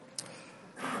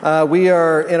We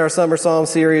are in our Summer Psalm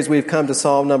series. We've come to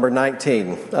Psalm number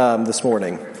 19 this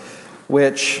morning,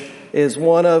 which is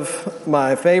one of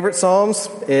my favorite psalms.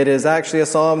 It is actually a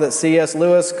psalm that C.S.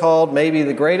 Lewis called maybe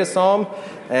the greatest psalm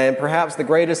and perhaps the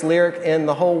greatest lyric in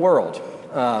the whole world.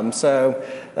 So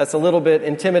that's a little bit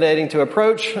intimidating to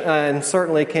approach and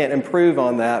certainly can't improve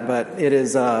on that, but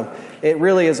it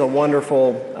really is a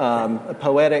wonderful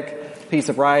poetic piece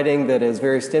of writing that is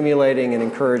very stimulating and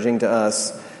encouraging to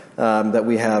us that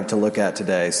we have to look at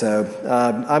today. So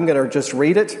I'm going to just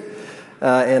read it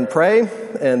and pray,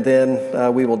 and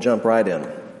then we will jump right in.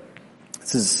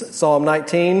 This is Psalm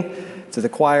 19 to the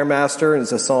choir master, and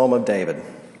it's a psalm of David.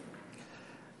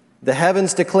 The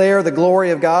heavens declare the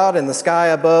glory of God, and the sky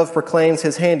above proclaims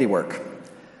his handiwork.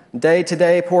 Day to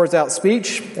day pours out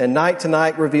speech, and night to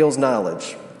night reveals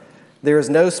knowledge. There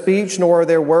is no speech, nor are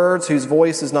there words whose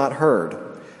voice is not heard.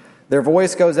 Their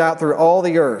voice goes out through all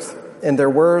the earth, and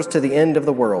their words to the end of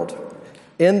the world.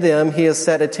 In them he has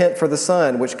set a tent for the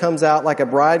sun, which comes out like a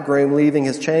bridegroom leaving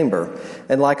his chamber,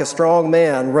 and like a strong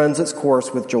man runs its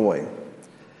course with joy.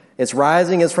 Its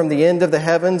rising is from the end of the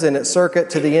heavens, and its circuit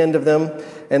to the end of them,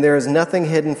 and there is nothing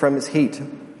hidden from its heat.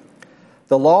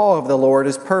 The law of the Lord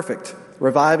is perfect,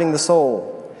 reviving the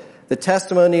soul. The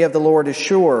testimony of the Lord is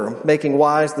sure, making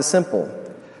wise the simple.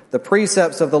 The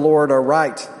precepts of the Lord are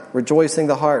right, rejoicing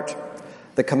the heart.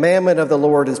 The commandment of the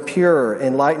Lord is pure,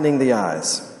 enlightening the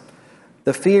eyes.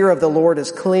 The fear of the Lord is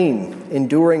clean,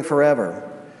 enduring forever.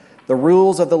 The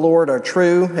rules of the Lord are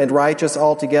true and righteous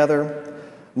altogether.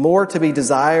 More to be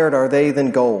desired are they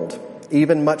than gold,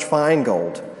 even much fine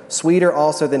gold, sweeter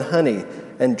also than honey,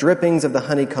 and drippings of the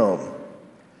honeycomb.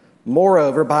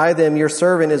 Moreover, by them your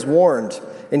servant is warned.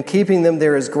 In keeping them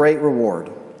there is great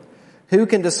reward. Who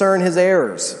can discern his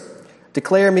errors?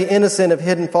 Declare me innocent of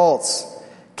hidden faults.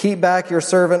 Keep back your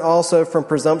servant also from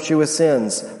presumptuous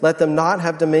sins. Let them not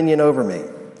have dominion over me.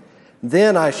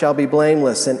 Then I shall be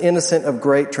blameless and innocent of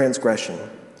great transgression.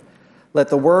 Let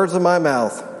the words of my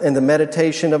mouth and the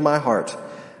meditation of my heart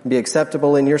be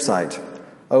acceptable in your sight,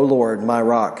 O Lord, my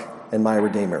rock and my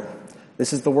redeemer.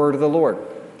 This is the word of the Lord.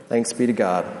 Thanks be to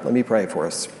God. Let me pray for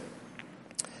us.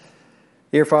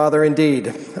 Dear Father,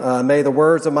 indeed, may the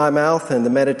words of my mouth and the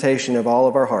meditation of all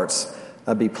of our hearts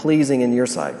be pleasing in your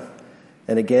sight.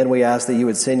 And again, we ask that you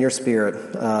would send your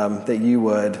Spirit, that you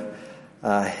would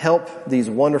help these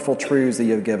wonderful truths that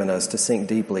you have given us to sink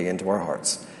deeply into our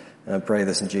hearts. And I pray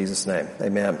this in Jesus' name.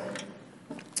 Amen.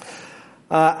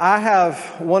 I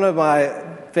have one of my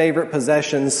favorite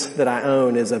possessions that I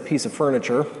own is a piece of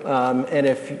furniture. And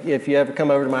if you ever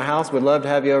come over to my house, we'd love to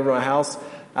have you over to my house.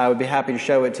 I would be happy to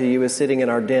show it to you. It's sitting in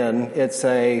our den. It's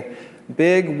a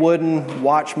big wooden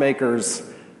watchmaker's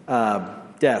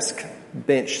desk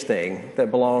bench thing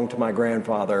that belonged to my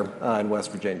grandfather in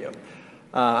West Virginia.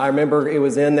 I remember it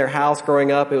was in their house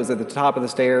growing up. It was at the top of the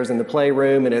stairs in the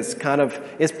playroom, and it's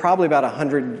probably about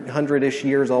 100-ish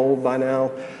years old by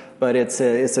now. But it's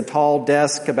a tall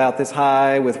desk about this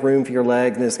high with room for your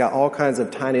legs, and it's got all kinds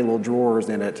of tiny little drawers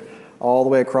in it, all the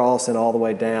way across and all the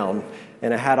way down.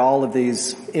 And it had all of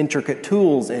these intricate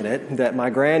tools in it that my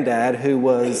granddad, who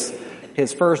was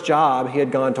his first job, he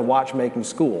had gone to watchmaking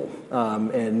school,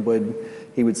 and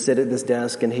he would sit at this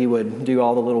desk and he would do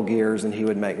all the little gears and he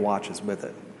would make watches with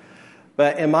it.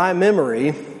 But in my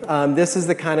memory, this is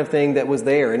the kind of thing that was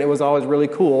there, and it was always really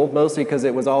cool, mostly because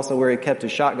it was also where he kept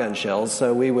his shotgun shells.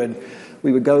 So we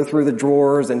would go through the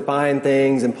drawers and find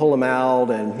things and pull them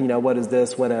out, and what is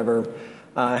this, whatever.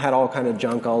 Had all kind of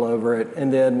junk all over it.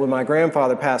 And then when my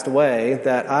grandfather passed away,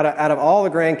 that out of all the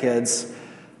grandkids,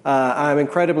 I'm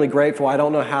incredibly grateful. I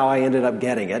don't know how I ended up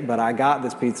getting it, but I got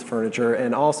this piece of furniture,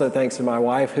 and also thanks to my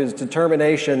wife, whose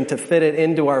determination to fit it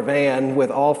into our van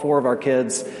with all four of our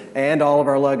kids and all of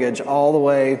our luggage all the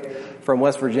way from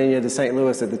West Virginia to St.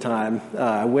 Louis at the time.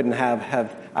 I wouldn't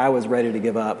have I was ready to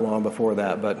give up long before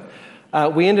that, but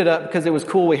we ended up, because it was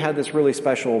cool, we had this really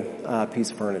special piece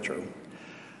of furniture.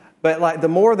 But the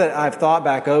more that I've thought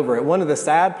back over it, one of the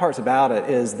sad parts about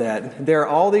it is that there are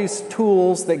all these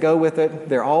tools that go with it.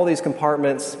 There are all these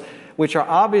compartments, which are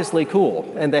obviously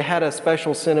cool, and they had a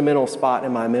special sentimental spot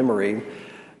in my memory,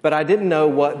 but I didn't know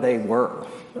what they were.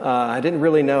 I didn't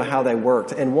really know how they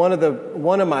worked. And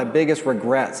one of my biggest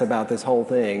regrets about this whole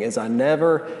thing is I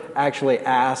never actually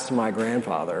asked my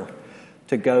grandfather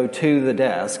to go to the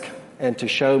desk and to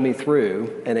show me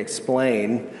through and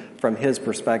explain from his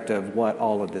perspective what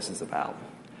all of this is about.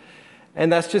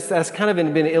 And that's kind of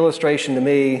been an illustration to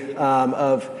me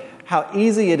of how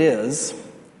easy it is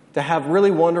to have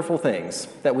really wonderful things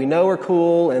that we know are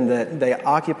cool and that they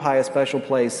occupy a special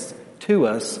place to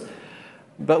us,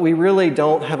 but we really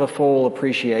don't have a full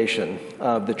appreciation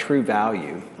of the true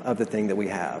value of the thing that we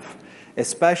have,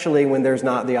 especially when there's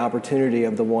not the opportunity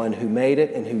of the one who made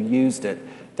it and who used it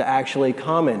to actually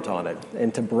comment on it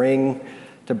and to bring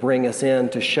us in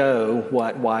to show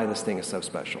why this thing is so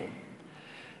special.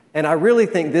 And I really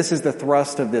think this is the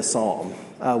thrust of this psalm,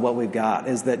 what we've got,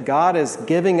 is that God is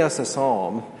giving us a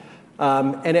psalm,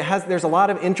 and there's a lot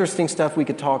of interesting stuff we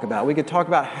could talk about. We could talk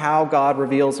about how God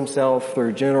reveals himself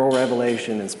through general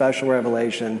revelation and special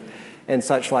revelation and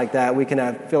such like that. We can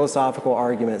have philosophical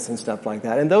arguments and stuff like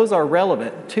that, and those are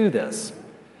relevant to this.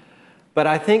 But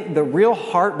I think the real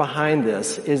heart behind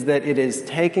this is that it is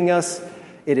taking us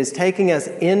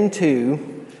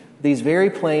into these very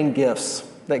plain gifts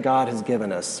that God has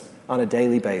given us on a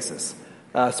daily basis,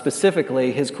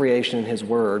 specifically his creation and his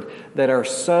word, that are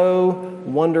so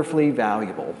wonderfully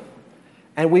valuable.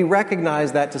 And we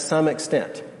recognize that to some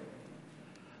extent.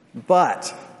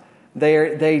 But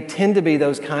they tend to be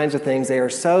those kinds of things. They are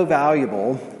so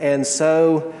valuable and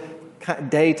so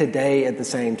day to day at the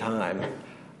same time.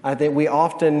 I think we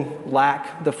often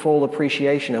lack the full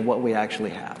appreciation of what we actually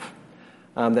have.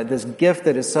 That this gift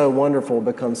that is so wonderful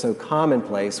becomes so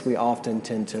commonplace, we often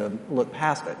tend to look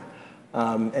past it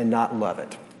and not love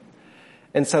it.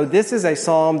 And so this is a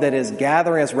psalm that is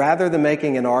gathering us, rather than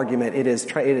making an argument, it is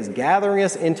gathering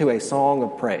us into a song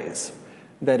of praise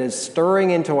that is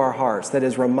stirring into our hearts, that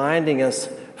is reminding us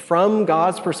from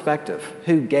God's perspective,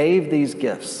 who gave these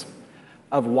gifts,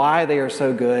 of why they are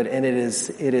so good, and it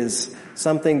is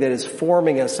something that is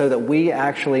forming us so that we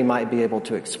actually might be able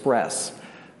to express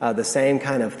the same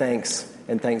kind of thanks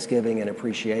and thanksgiving and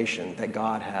appreciation that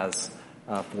God has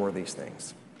for these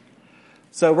things.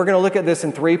 So we're going to look at this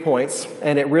in 3 points,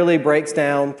 and it really breaks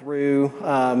down through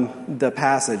the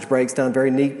passage, breaks down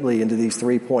very neatly into these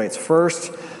 3 points.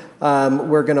 First,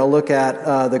 we're going to look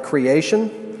at the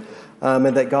creation,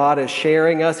 and that God is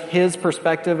sharing us his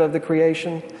perspective of the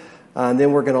creation.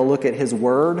 Then we're going to look at his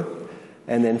word,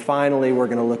 and then finally we're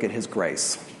going to look at his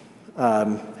grace.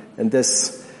 And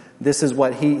this is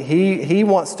what he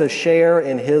wants to share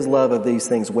in his love of these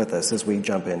things with us as we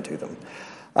jump into them.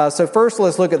 So first,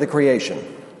 let's look at the creation.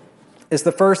 It's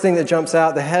the first thing that jumps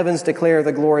out. The heavens declare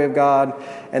the glory of God,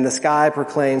 and the sky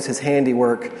proclaims his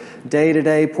handiwork. Day to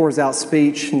day pours out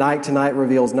speech. Night to night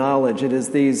reveals knowledge. It is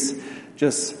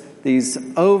these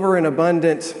over and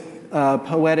abundant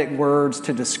poetic words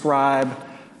to describe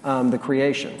the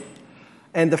creation.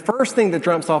 And the first thing that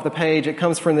jumps off the page, it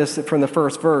comes from the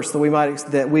first verse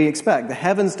that we expect. The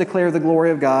heavens declare the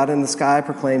glory of God, and the sky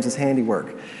proclaims his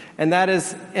handiwork. And that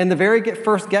is, in the very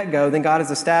first get-go, then God is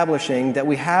establishing that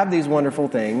we have these wonderful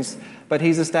things, but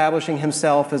he's establishing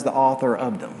himself as the author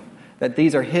of them. That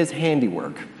these are his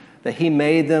handiwork. That he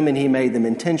made them, and he made them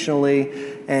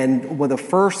intentionally. And the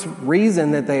first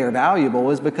reason that they are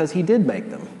valuable is because he did make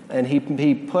them. And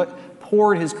he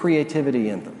poured his creativity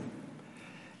in them.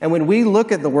 And when we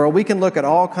look at the world, we can look at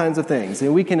all kinds of things.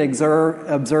 And we can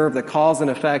observe the cause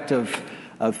and effect of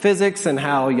physics, and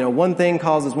how, one thing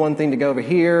causes one thing to go over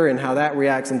here, and how that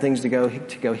reacts and things to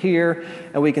go here.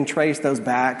 And we can trace those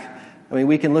back. I mean,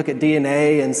 we can look at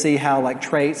DNA and see how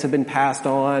traits have been passed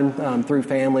on through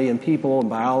family and people and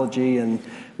biology. And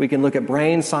we can look at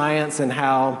brain science and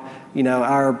how,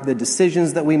 the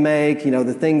decisions that we make,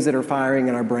 the things that are firing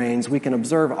in our brains. We can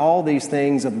observe all these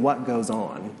things of what goes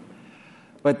on.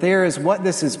 But there is what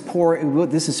this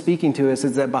is speaking to us,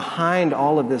 is that behind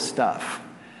all of this stuff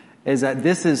is that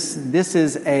this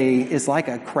is like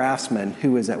a craftsman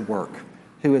who is at work,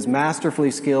 who is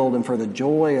masterfully skilled, and for the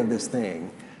joy of this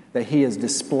thing, that he is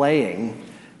displaying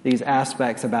these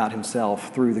aspects about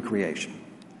himself through the creation.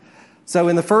 So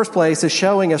in the first place, it's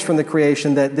showing us from the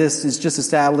creation that this is just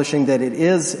establishing that it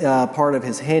is part of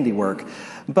his handiwork.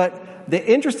 But the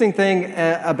interesting thing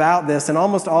about this, and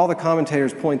almost all the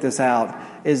commentators point this out,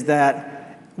 is that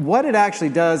what it actually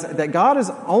does, that God is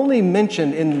only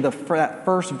mentioned in the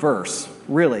first verse,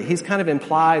 really. He's kind of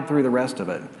implied through the rest of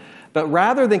it. But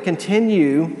rather than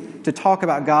continue to talk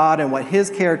about God and what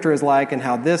his character is like and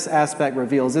how this aspect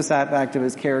reveals this aspect of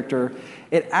his character,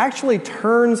 it actually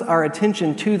turns our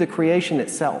attention to the creation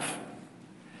itself.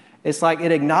 It's like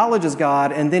it acknowledges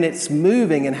God, and then it's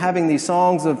moving and having these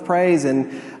songs of praise,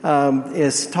 and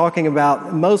is talking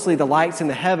about mostly the lights in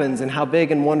the heavens and how big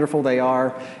and wonderful they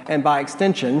are. And by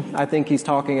extension, I think he's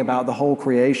talking about the whole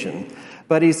creation.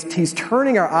 But he's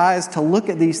turning our eyes to look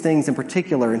at these things in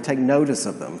particular and take notice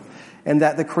of them. And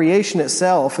that the creation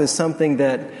itself is something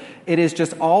that it is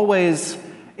just always,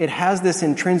 it has this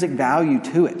intrinsic value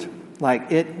to it.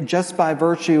 Like it, just by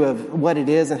virtue of what it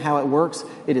is and how it works,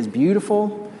 it is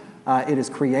beautiful, it is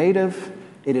creative,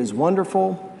 it is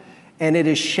wonderful. And it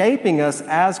is shaping us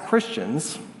as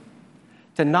Christians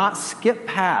to not skip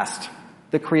past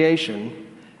the creation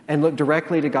and look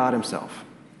directly to God himself.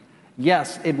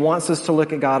 Yes, it wants us to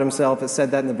look at God himself. It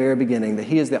said that in the very beginning, that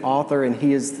he is the author and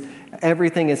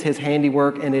everything is his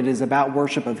handiwork, and it is about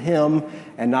worship of him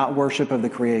and not worship of the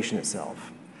creation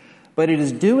itself. But it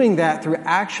is doing that through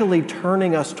actually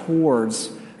turning us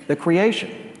towards the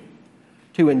creation,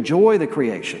 to enjoy the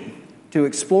creation, to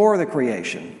explore the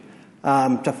creation,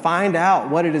 to find out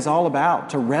what it is all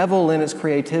about, to revel in its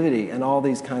creativity and all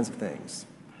these kinds of things.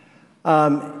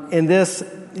 In this,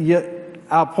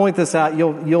 I'll point this out.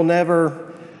 You'll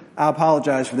never. I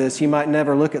apologize for this. You might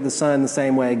never look at the sun the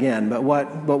same way again. But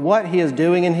what he is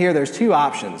doing in here, there's two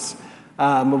options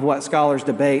of what scholars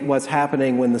debate what's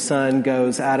happening when the sun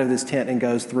goes out of this tent and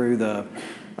goes through the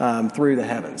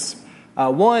heavens.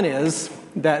 One is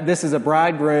that this is a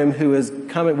bridegroom who is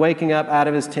waking up out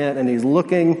of his tent, and he's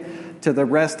looking to the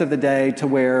rest of the day to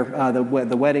where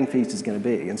the wedding feast is going to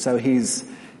be, and so he is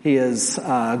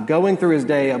going through his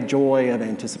day of joy, of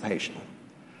anticipation.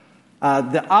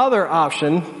 The other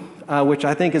option, which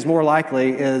I think is more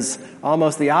likely, is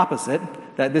almost the opposite,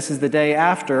 that this is the day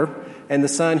after, and the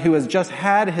son who has just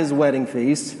had his wedding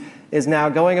feast is now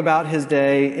going about his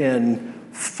day in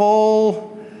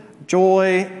full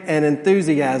joy and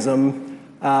enthusiasm,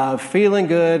 feeling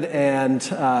good and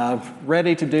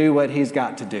ready to do what he's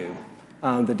got to do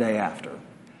the day after.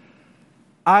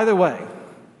 Either way,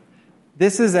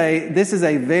 this is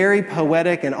a very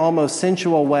poetic and almost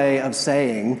sensual way of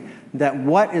saying that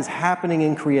what is happening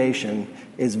in creation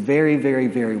is very, very,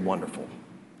 very wonderful.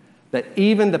 That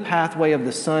even the pathway of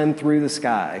the sun through the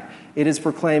sky, it is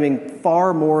proclaiming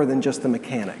far more than just the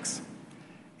mechanics.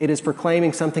 It is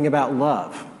proclaiming something about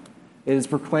love. It is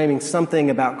proclaiming something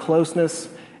about closeness.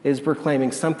 It is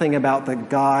proclaiming something about the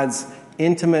God's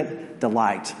intimate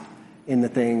delight in the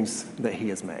things that he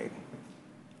has made.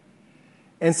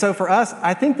 And so for us,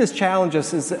 I think this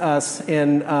challenges us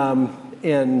in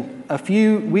a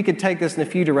few, we could take this in a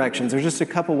few directions. There's just a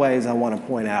couple ways I want to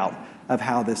point out of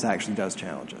how this actually does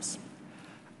challenge us.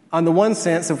 On the one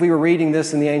sense, if we were reading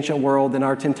this in the ancient world, then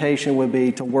our temptation would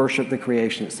be to worship the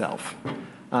creation itself,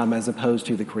 as opposed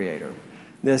to the Creator.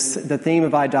 The theme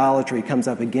of idolatry comes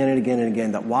up again and again and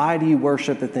again, that why do you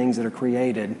worship the things that are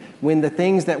created when the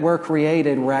things that were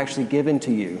created were actually given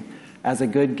to you as a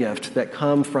good gift that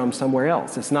come from somewhere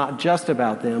else? It's not just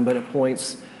about them, but it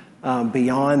points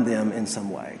beyond them in some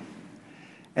way.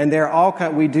 And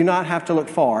we do not have to look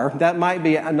far. That might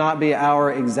not be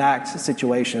our exact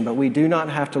situation, but we do not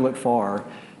have to look far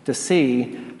to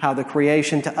see how the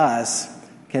creation to us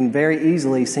can very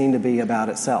easily seem to be about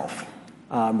itself,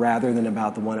 rather than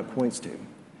about the one it points to.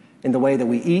 In the way that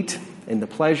we eat, in the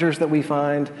pleasures that we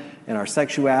find, in our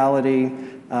sexuality,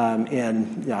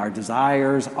 in our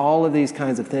desires, all of these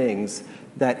kinds of things,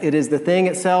 that it is the thing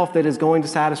itself that is going to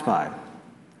satisfy.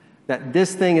 That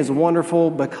this thing is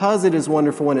wonderful because it is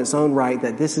wonderful in its own right,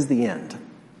 that this is the end.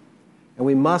 And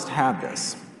we must have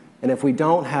this. And if we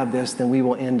don't have this, then we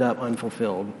will end up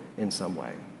unfulfilled in some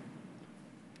way.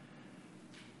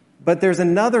 But there's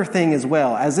another thing as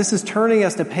well. As this is turning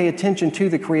us to pay attention to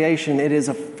the creation, it is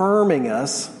affirming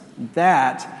us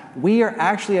that we are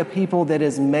actually a people that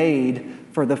is made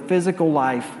for the physical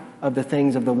life of the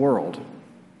things of the world.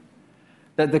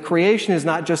 That the creation is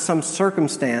not just some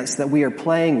circumstance that we are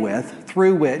playing with,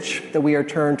 through which that we are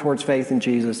turned towards faith in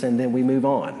Jesus and then we move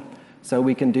on so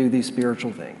we can do these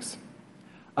spiritual things.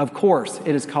 Of course,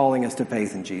 it is calling us to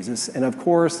faith in Jesus, and of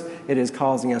course, it is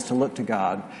causing us to look to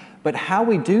God. But how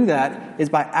we do that is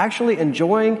by actually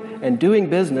enjoying and doing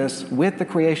business with the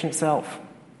creation itself.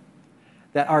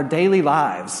 That our daily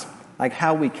lives, like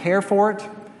how we care for it,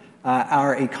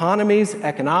 our economies,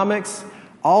 economics,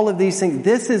 all of these things,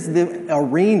 this is the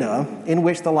arena in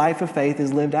which the life of faith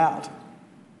is lived out.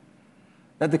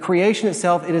 That the creation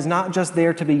itself, it is not just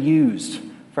there to be used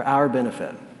for our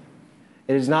benefit.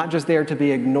 It is not just there to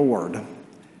be ignored.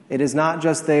 It is not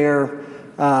just there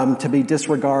to be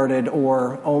disregarded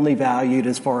or only valued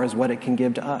as far as what it can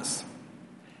give to us.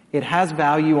 It has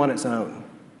value on its own.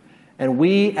 And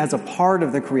we, as a part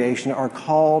of the creation, are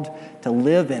called to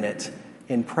live in it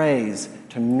in praise,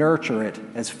 to nurture it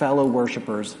as fellow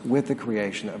worshipers with the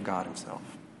creation of God himself.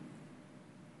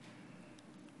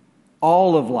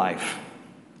 All of life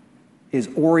is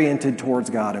oriented towards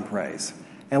God in praise.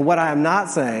 And what I am not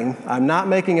saying, I'm not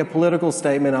making a political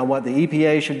statement on what the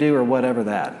EPA should do or whatever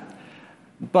that.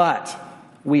 But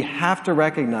we have to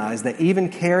recognize that even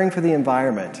caring for the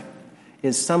environment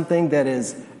is something that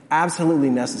is absolutely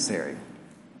necessary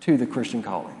to the Christian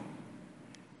calling.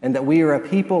 And that we are a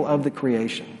people of the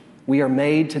creation. We are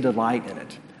made to delight in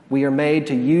it. We are made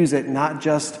to use it, not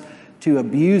just to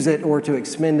abuse it or to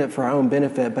expend it for our own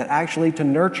benefit, but actually to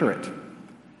nurture it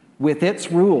with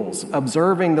its rules,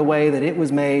 observing the way that it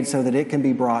was made so that it can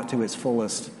be brought to its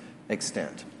fullest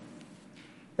extent.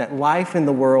 That life in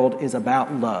the world is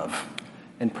about love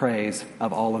and praise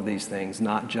of all of these things,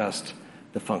 not just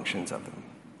the functions of them.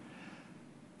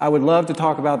 I would love to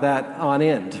talk about that on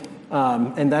end,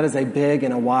 and that is a big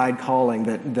and a wide calling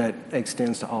that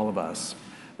extends to all of us.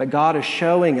 But God is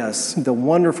showing us the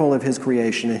wonderful of His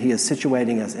creation, and He is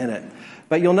situating us in it.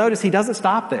 But you'll notice He doesn't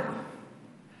stop there.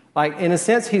 Like, in a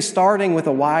sense, He's starting with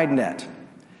a wide net,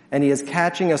 and He is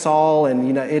catching us all,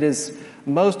 and, it is...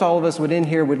 Most all of us would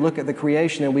look at the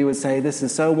creation and we would say, this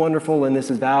is so wonderful and this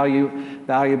is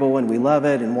valuable and we love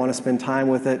it and want to spend time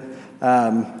with it,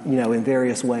 in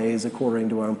various ways according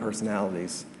to our own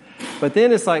personalities. But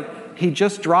then it's like He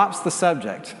just drops the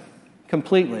subject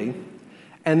completely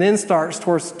and then starts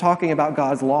towards talking about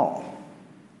God's law.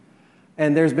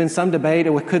 And there's been some debate,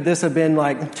 could this have been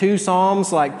like two Psalms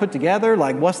put together?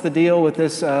 What's the deal with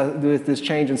this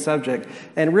change in subject?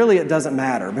 And really it doesn't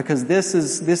matter, because this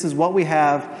is what we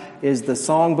have, is the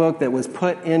songbook that was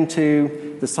put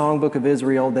into the songbook of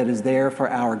Israel that is there for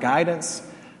our guidance.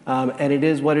 And it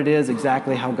is what it is,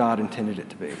 exactly how God intended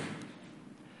it to be.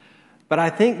 But I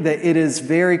think that it is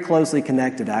very closely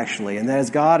connected, actually, and that as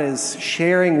God is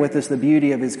sharing with us the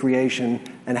beauty of His creation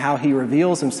and how He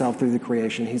reveals Himself through the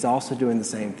creation, He's also doing the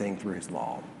same thing through His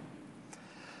law.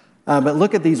 But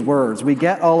look at these words. We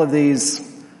get all of these.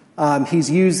 He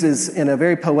uses, in a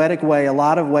very poetic way, a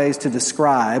lot of ways to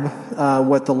describe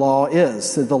what the law is.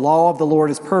 So the law of the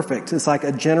Lord is perfect. It's like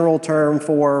a general term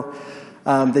for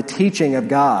the teaching of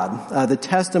God. The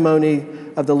testimony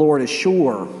of the Lord is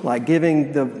sure, like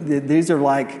giving these are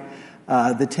like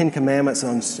the Ten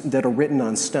Commandments that are written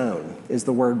on stone, is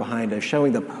the word behind it,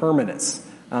 showing the permanence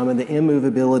and the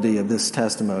immovability of this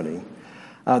testimony.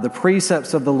 The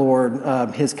precepts of the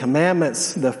Lord, His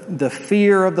commandments, the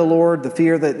fear of the Lord, the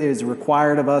fear that is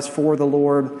required of us for the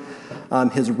Lord,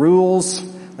 His rules,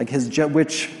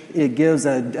 which it gives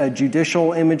a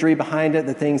judicial imagery behind it,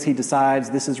 the things He decides,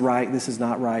 this is right, this is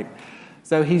not right.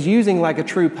 So He's using, like a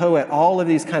true poet, all of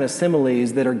these kind of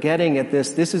similes that are getting at this.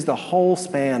 This is the whole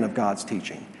span of God's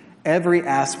teaching, every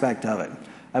aspect of it,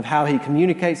 of how He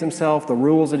communicates Himself, the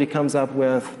rules that He comes up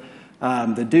with,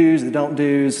 the do's, the don't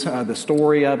do's, the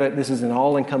story of it. This is an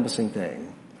all-encompassing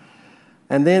thing.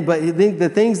 And then, but the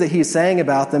things that He's saying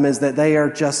about them is that they are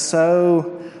just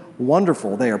so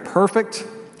wonderful. They are perfect.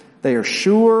 They are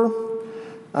sure.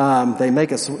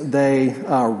 They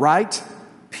are right,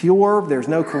 pure. There's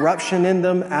no corruption in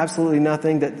them. Absolutely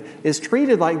nothing that is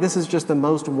treated like this is just the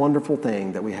most wonderful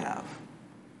thing that we have.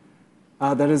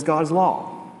 That is God's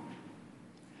law.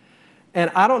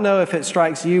 And I don't know if it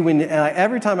strikes you when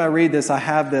every time I read this, I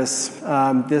have this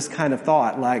kind of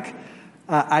thought.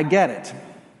 I get it.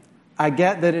 I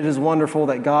get that it is wonderful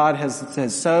that God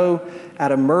has so,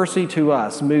 out of mercy to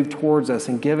us, moved towards us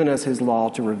and given us His law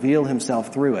to reveal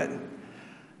Himself through it.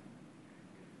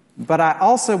 But I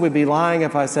also would be lying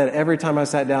if I said every time I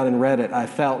sat down and read it, I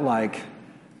felt like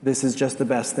this is just the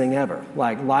best thing ever.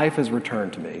 Like life has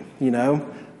returned to me,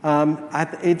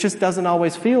 it just doesn't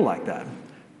always feel like that.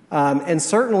 And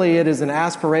certainly it is an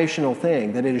aspirational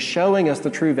thing, that it is showing us the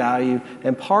true value,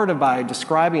 and part of by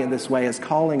describing it this way is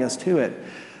calling us to it.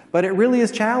 But it really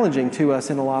is challenging to us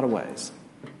in a lot of ways.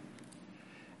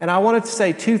 And I wanted to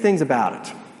say two things about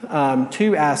it,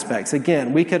 two aspects.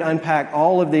 Again, we could unpack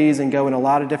all of these and go in a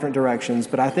lot of different directions,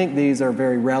 but I think these are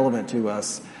very relevant to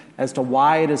us as to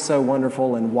why it is so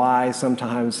wonderful and why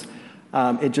sometimes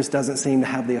it just doesn't seem to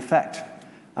have the effect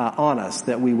on us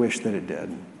that we wish that it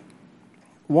did.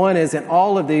 One is in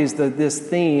all of these, this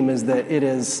theme is that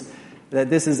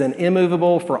this is an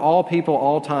immovable for all people,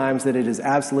 all times, that it is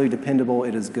absolutely dependable,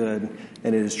 it is good,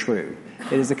 and it is true.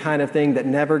 It is the kind of thing that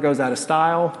never goes out of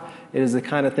style. It is the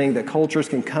kind of thing that cultures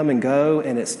can come and go,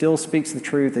 and it still speaks the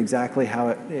truth exactly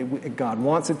how God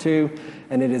wants it to,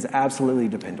 and it is absolutely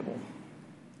dependable.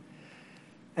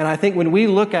 And I think when we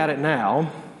look at it now,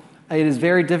 it is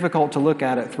very difficult to look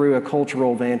at it through a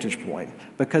cultural vantage point,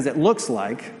 because it looks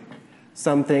like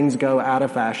some things go out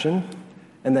of fashion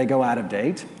and they go out of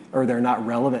date, or they're not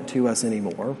relevant to us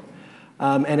anymore.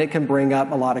 And it can bring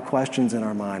up a lot of questions in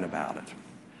our mind about it.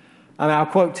 I'll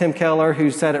quote Tim Keller, who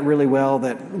said it really well,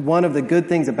 that one of the good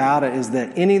things about it is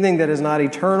that anything that is not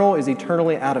eternal is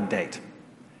eternally out of date.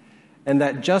 And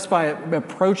that just by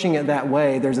approaching it that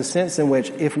way, there's a sense in which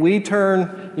if we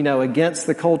turn, against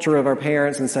the culture of our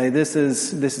parents and say, this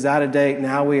is out of date,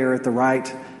 now we are at the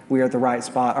right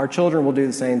spot, our children will do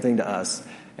the same thing to us.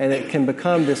 And it can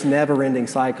become this never-ending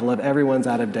cycle of everyone's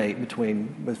out of date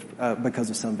because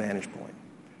of some vantage point.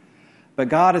 But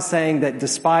God is saying that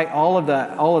despite all of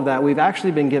that, we've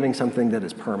actually been giving something that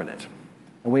is permanent.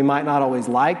 And we might not always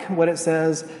like what it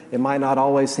says. It might not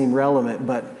always seem relevant,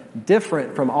 but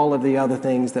different from all of the other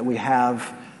things that we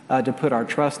have to put our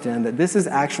trust in, that this is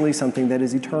actually something that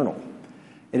is eternal.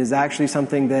 It is actually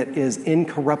something that is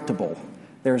incorruptible.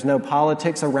 There's no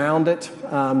politics around it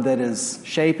that is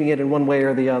shaping it in one way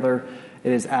or the other.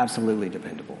 It is absolutely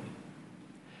dependable.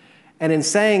 And in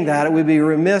saying that, it would be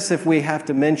remiss if we have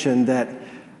to mention that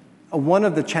one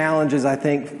of the challenges, I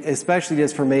think, especially it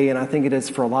is for me, and I think it is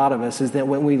for a lot of us, is that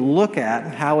when we look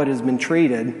at how it has been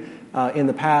treated in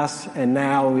the past and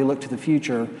now, when we look to the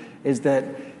future, is that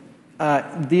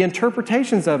the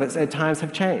interpretations of it at times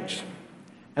have changed.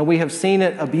 And we have seen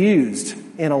it abused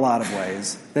in a lot of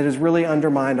ways that has really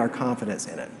undermined our confidence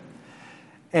in it.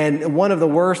 And one of the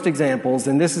worst examples,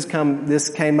 and this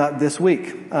came up this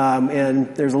week,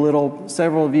 and there's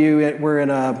several of you were in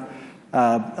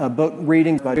a book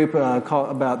reading by a group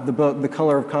about the book The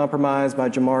Color of Compromise by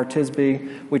Jemar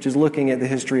Tisby, which is looking at the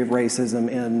history of racism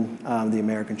in the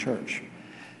American church.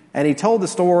 And he told the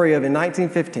story of in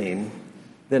 1915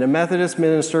 that a Methodist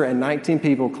minister and 19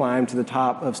 people climbed to the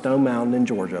top of Stone Mountain in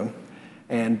Georgia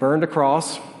and burned a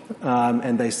cross,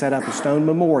 and they set up a stone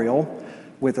memorial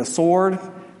with a sword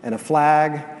and a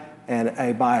flag and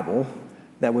a Bible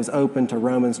that was open to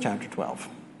Romans chapter 12.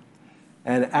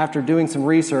 And after doing some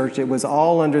research, it was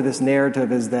all under this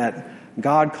narrative is that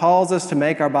God calls us to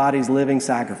make our bodies living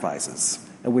sacrifices,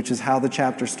 which is how the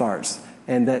chapter starts,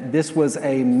 and that this was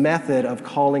a method of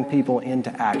calling people into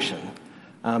action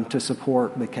to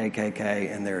support the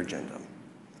KKK and their agenda.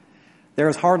 There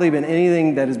has hardly been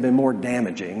anything that has been more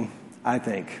damaging, I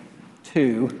think,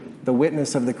 to the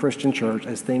witness of the Christian church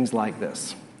as things like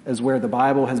this, as where the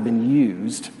Bible has been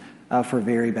used for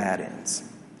very bad ends.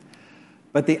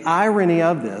 But the irony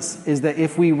of this is that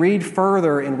if we read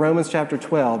further in Romans chapter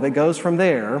 12, it goes from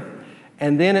there,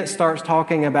 and then it starts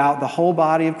talking about the whole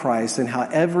body of Christ and how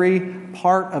every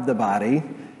part of the body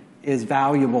is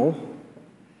valuable.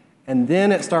 And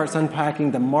then it starts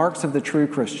unpacking the marks of the true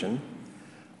Christian,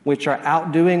 which are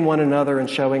outdoing one another and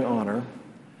showing honor,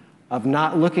 of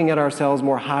not looking at ourselves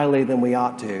more highly than we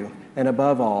ought to, and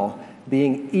above all,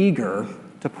 being eager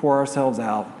to pour ourselves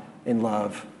out in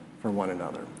love for one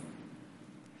another.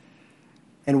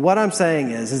 And what I'm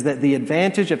saying is that the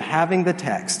advantage of having the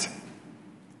text,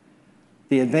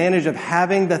 the advantage of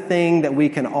having the thing that we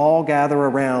can all gather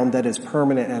around that is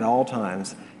permanent at all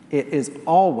times, it is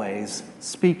always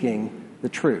speaking the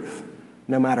truth,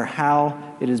 no matter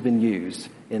how it has been used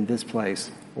in this place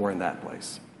or in that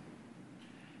place.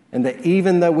 And that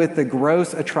even though with the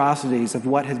gross atrocities of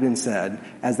what has been said,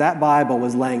 as that Bible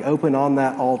was laying open on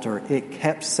that altar, it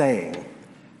kept saying,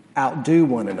 outdo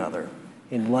one another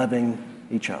in loving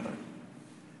each other.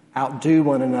 Outdo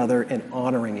one another in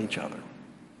honoring each other.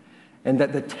 And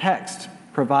that the text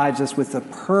provides us with a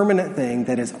permanent thing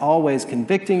that is always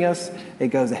convicting us. It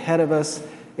goes ahead of us.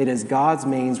 It is God's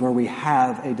means where we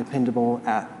have a dependable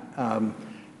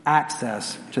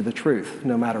access to the truth,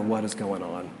 no matter what is going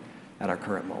on at our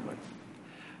current moment.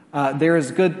 There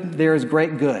is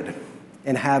great good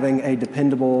in having a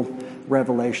dependable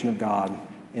revelation of God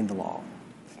in the law.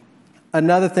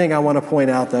 Another thing I want to point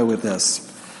out, though, with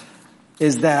this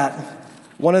is that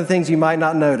one of the things you might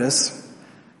not notice,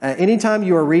 anytime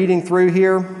you are reading through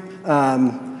here,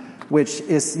 which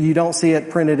is, you don't see it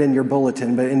printed in your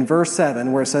bulletin, but in verse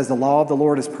 7, where it says the law of the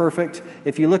Lord is perfect,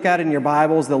 if you look at it in your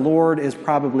Bibles, the Lord is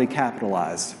probably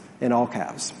capitalized in all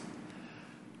caps.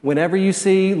 Whenever you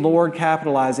see Lord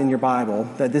capitalized in your Bible,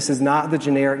 that this is not the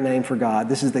generic name for God,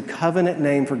 this is the covenant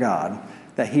name for God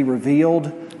that He revealed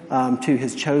to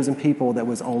His chosen people that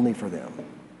was only for them.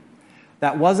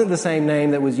 That wasn't the same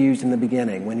name that was used in the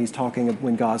beginning when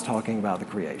God's talking about the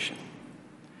creation.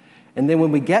 And then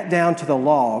when we get down to the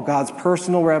law, God's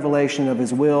personal revelation of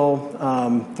His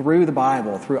will through the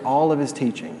Bible, through all of His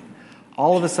teaching,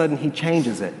 all of a sudden He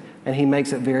changes it and He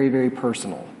makes it very, very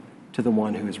personal to the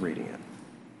one who is reading it.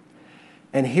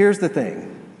 And here's the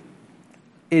thing.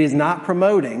 It is not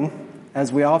promoting,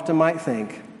 as we often might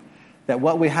think, that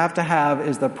what we have to have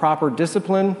is the proper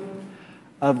discipline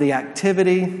of the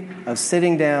activity of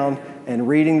sitting down and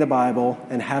reading the Bible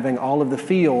and having all of the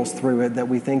feels through it that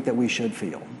we think that we should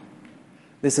feel.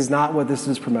 This is not what this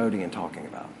is promoting and talking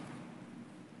about.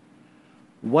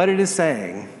 What it is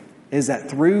saying is that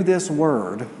through this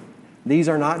word, these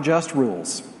are not just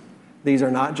rules. These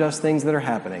are not just things that are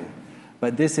happening.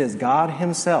 But this is God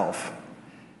Himself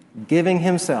giving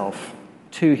Himself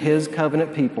to His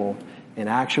covenant people in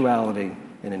actuality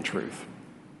and in truth.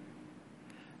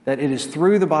 That it is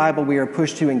through the Bible we are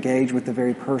pushed to engage with the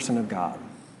very person of God.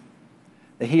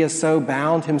 That he has so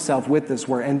bound himself with this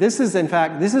word. And this is, in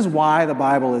fact, this is why the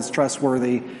Bible is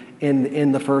trustworthy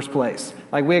in the first place.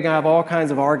 Like, we can have all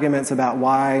kinds of arguments about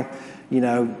why,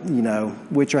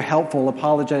 which are helpful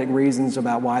apologetic reasons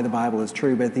about why the Bible is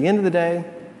true. But at the end of the day,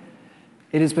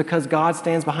 it is because God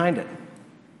stands behind it.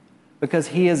 Because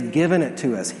he has given it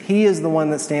to us. He is the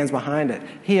one that stands behind it.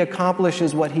 He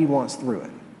accomplishes what he wants through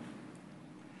it.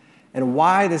 And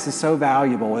why this is so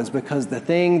valuable is because the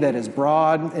thing that is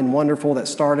broad and wonderful that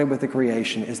started with the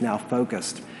creation is now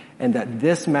focused, and that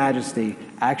this majesty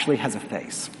actually has a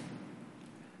face.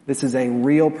 This is a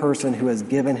real person who has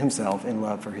given himself in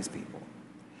love for his people.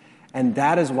 And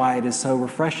that is why it is so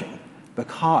refreshing,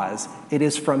 because it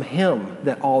is from him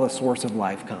that all the source of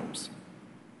life comes.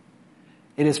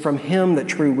 It is from him that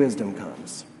true wisdom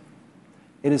comes.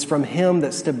 It is from him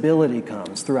that stability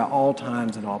comes throughout all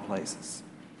times and all places.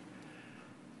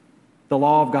 The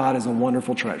law of God is a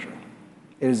wonderful treasure.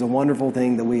 It is a wonderful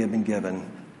thing that we have been given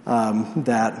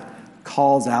that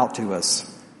calls out to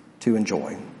us to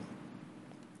enjoy.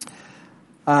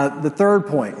 The third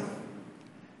point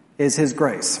is his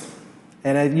grace.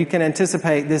 And you can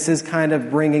anticipate this is kind of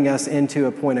bringing us into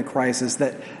a point of crisis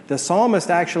that the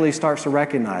psalmist actually starts to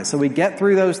recognize. So we get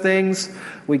through those things.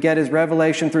 We get his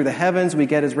revelation through the heavens. We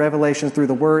get his revelation through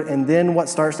the word. And then what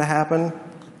starts to happen?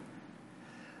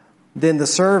 Then the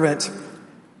servant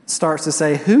starts to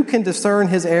say, who can discern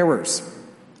his errors?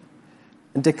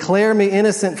 And declare me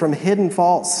innocent from hidden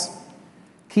faults.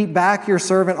 Keep back your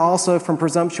servant also from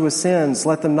presumptuous sins.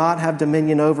 Let them not have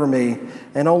dominion over me.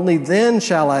 And only then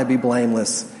shall I be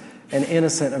blameless and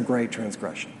innocent of great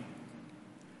transgression.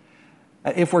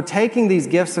 If we're taking these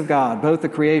gifts of God, both the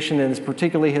creation and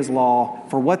particularly his law,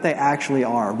 for what they actually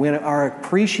are, when our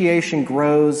appreciation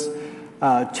grows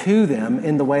to them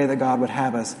in the way that God would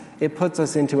have us, it puts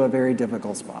us into a very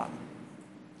difficult spot.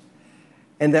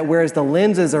 And that whereas the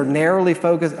lenses are narrowly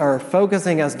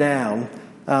focusing us down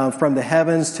from the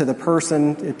heavens to the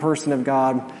person of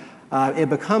God, it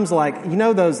becomes like,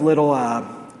 those little,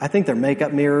 I think they're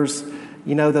makeup mirrors.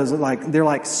 Those they're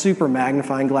like super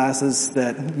magnifying glasses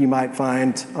that you might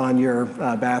find on your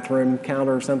bathroom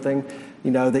counter or something.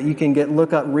 That you can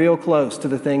look up real close to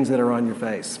the things that are on your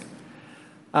face.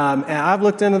 And I've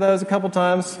looked into those a couple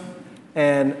times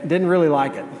and didn't really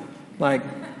like it. Like,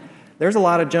 there's a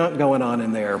lot of junk going on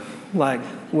in there. Like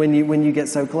when you get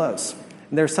so close.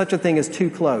 There's such a thing as too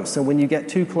close. And when you get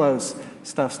too close,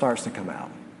 stuff starts to come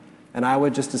out. And I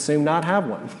would just assume not have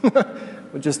one.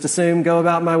 Would just assume go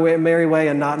about my merry way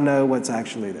and not know what's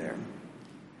actually there.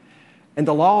 And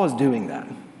the law is doing that.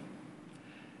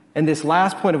 And this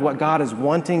last point of what God is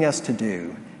wanting us to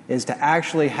do is to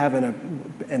actually have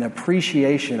an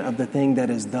appreciation of the thing that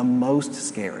is the most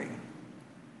scary.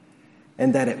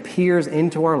 And that it peers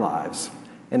into our lives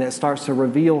and it starts to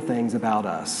reveal things about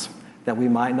us that we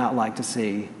might not like to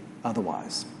see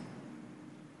otherwise.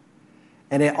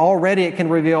 And it can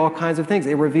reveal all kinds of things.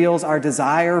 It reveals our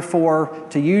desire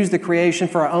to use the creation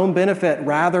for our own benefit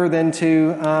rather than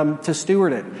to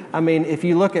steward it. I mean, if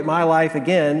you look at my life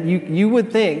again, you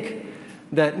would think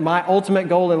that my ultimate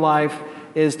goal in life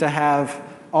is to have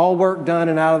all work done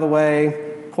and out of the way,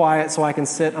 quiet, so I can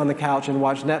sit on the couch and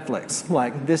watch Netflix.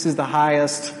 Like, this is the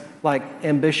highest,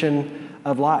 ambition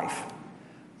of life.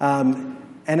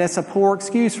 And it's a poor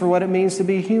excuse for what it means to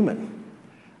be human.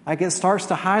 It starts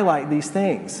to highlight these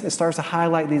things. It starts to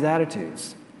highlight these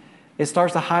attitudes. It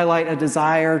starts to highlight a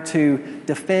desire to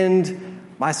defend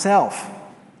myself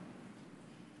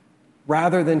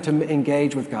rather than to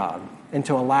engage with God and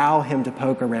to allow him to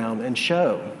poke around and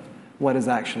show what is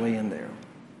actually in there.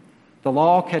 The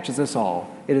law catches us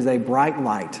all. It is a bright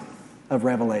light of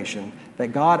revelation that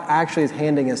God actually is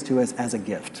handing us to us as a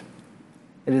gift.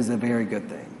 It is a very good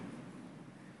thing.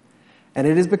 And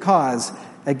it is because,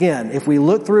 again, if we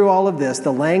look through all of this,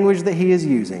 the language that he is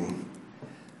using,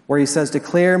 where he says,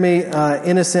 declare me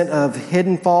innocent of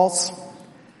hidden faults,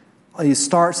 he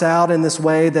starts out in this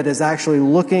way that is actually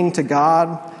looking to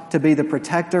God to be the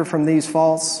protector from these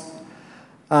faults.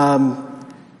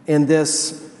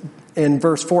 In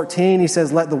verse 14, he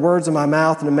says, let the words of my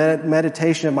mouth and the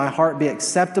meditation of my heart be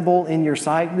acceptable in your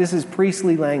sight. This is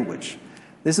priestly language.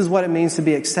 This is what it means to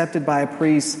be accepted by a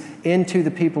priest into the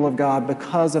people of God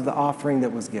because of the offering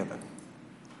that was given.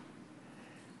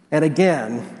 And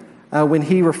again, when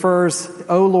he refers,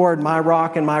 O Lord, my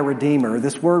rock and my redeemer,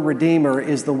 this word redeemer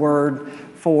is the word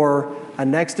for a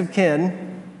next of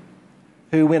kin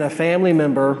who, when a family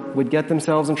member would get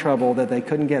themselves in trouble that they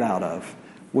couldn't get out of,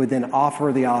 would then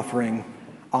offer the offering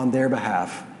on their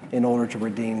behalf in order to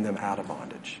redeem them out of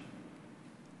bondage.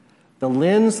 The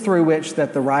lens through which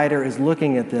that the writer is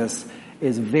looking at this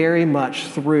is very much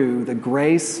through the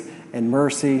grace and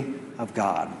mercy of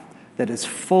God that is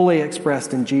fully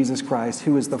expressed in Jesus Christ,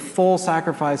 who is the full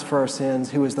sacrifice for our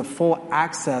sins, who is the full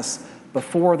access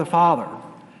before the Father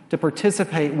to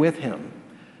participate with him,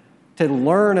 to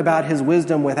learn about his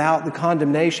wisdom without the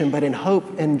condemnation, but in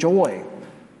hope and joy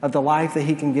of the life that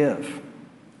he can give.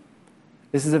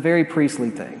 This is a very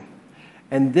priestly thing.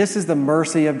 And this is the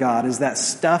mercy of God, is that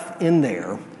stuff in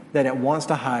there that it wants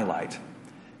to highlight,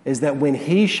 is that when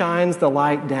he shines the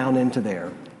light down into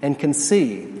there and can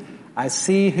see, I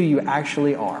see who you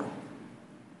actually are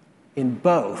in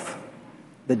both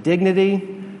the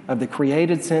dignity of the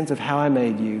created sense of how I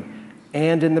made you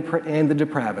and in the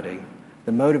depravity,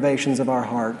 the motivations of our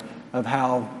heart, of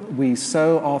how we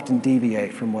so often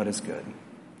deviate from what is good.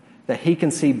 That he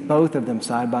can see both of them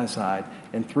side by side,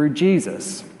 and through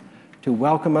Jesus, to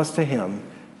welcome us to him,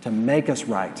 to make us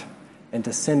right, and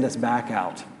to send us back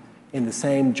out in the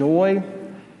same joy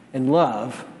and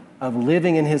love of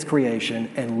living in his creation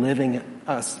and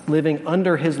living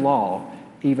under his law,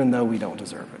 even though we don't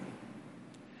deserve it.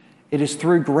 It is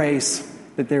through grace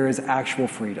that there is actual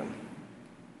freedom.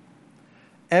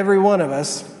 Every one of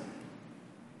us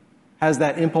has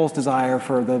that impulse desire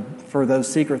for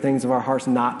those secret things of our hearts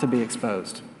not to be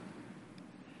exposed.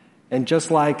 And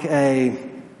just like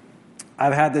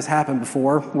I've had this happen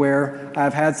before, where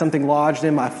I've had something lodged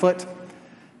in my foot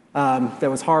that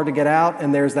was hard to get out,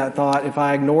 and there's that thought, if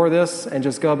I ignore this and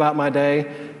just go about my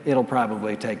day, it'll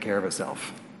probably take care of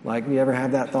itself. Like, you ever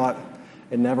have that thought?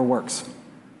 It never works.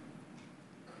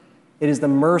 It is the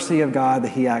mercy of God that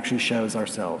he actually shows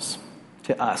ourselves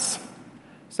to us,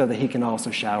 so that he can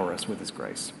also shower us with his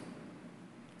grace.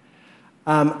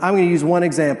 I'm going to use one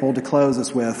example to close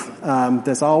us with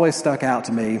that's always stuck out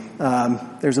to me.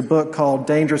 There's a book called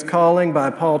Dangerous Calling by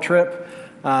Paul Tripp,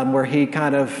 where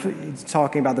he's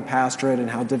talking about the pastorate and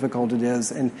how difficult it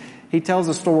is. And he tells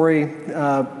a story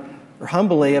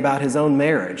humbly about his own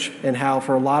marriage and how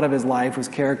for a lot of his life was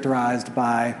characterized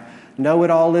by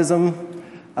know-it-allism,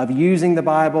 of using the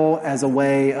Bible as a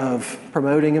way of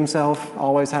promoting himself,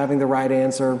 always having the right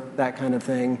answer, that kind of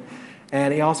thing.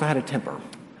 And he also had a temper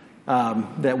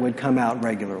that would come out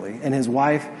regularly. And his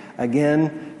wife,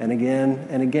 again and again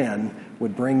and again,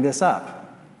 would bring this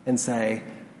up and say,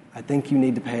 I think you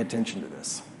need to pay attention to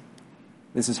this.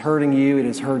 This is hurting you, it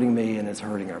is hurting me, and it's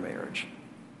hurting our marriage.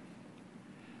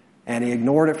 And he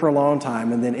ignored it for a long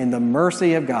time, and then in the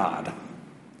mercy of God,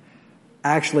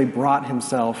 actually brought him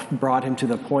to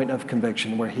the point of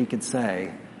conviction where he could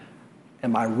say,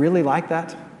 am I really like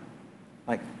that?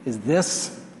 Like, is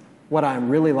this what I'm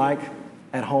really like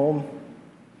at home?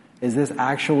 Is this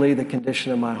actually the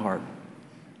condition of my heart?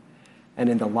 And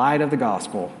in the light of the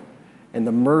gospel and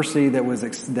the mercy that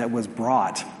was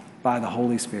brought by the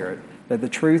Holy Spirit, that the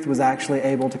truth was actually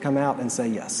able to come out and say,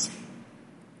 yes,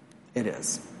 it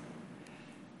is.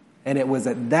 And it was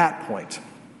at that point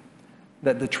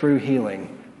that the true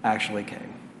healing actually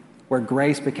came, where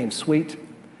grace became sweet,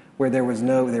 where there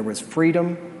was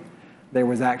freedom, there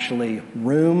was actually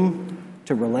room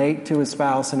to relate to his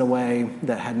spouse in a way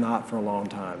that had not for a long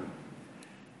time.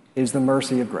 It is the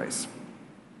mercy of grace.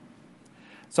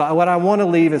 So what I want to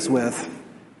leave us with,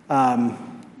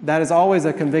 that is always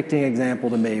a convicting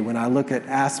example to me when I look at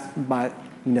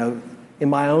in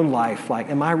my own life,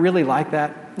 like, am I really like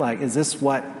that? Like, is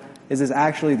this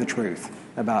actually the truth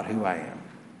about who I am?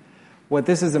 What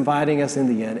this is inviting us in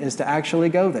the end is to actually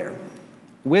go there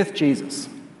with Jesus,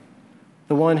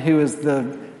 the one who is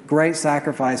the great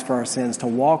sacrifice for our sins, to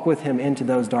walk with him into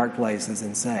those dark places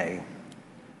and say,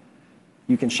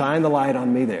 you can shine the light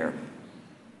on me there,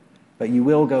 but you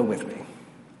will go with me,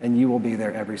 and you will be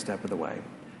there every step of the way.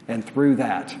 And through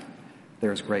that,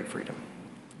 there's great freedom.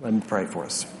 Let me pray for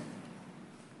us.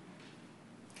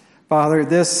 Father,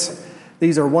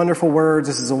 these are wonderful words.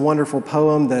 This is a wonderful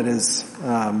poem that is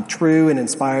true and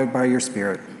inspired by your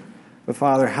Spirit. But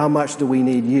Father, how much do we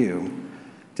need you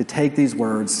to take these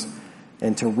words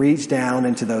and to reach down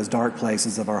into those dark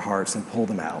places of our hearts and pull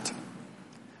them out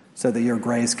so that your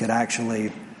grace could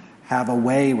actually have a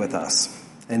way with us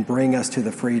and bring us to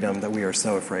the freedom that we are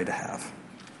so afraid to have.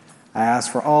 I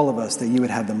ask for all of us that you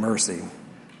would have the mercy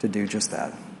to do just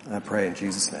that. I pray in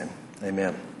Jesus' name.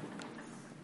 Amen.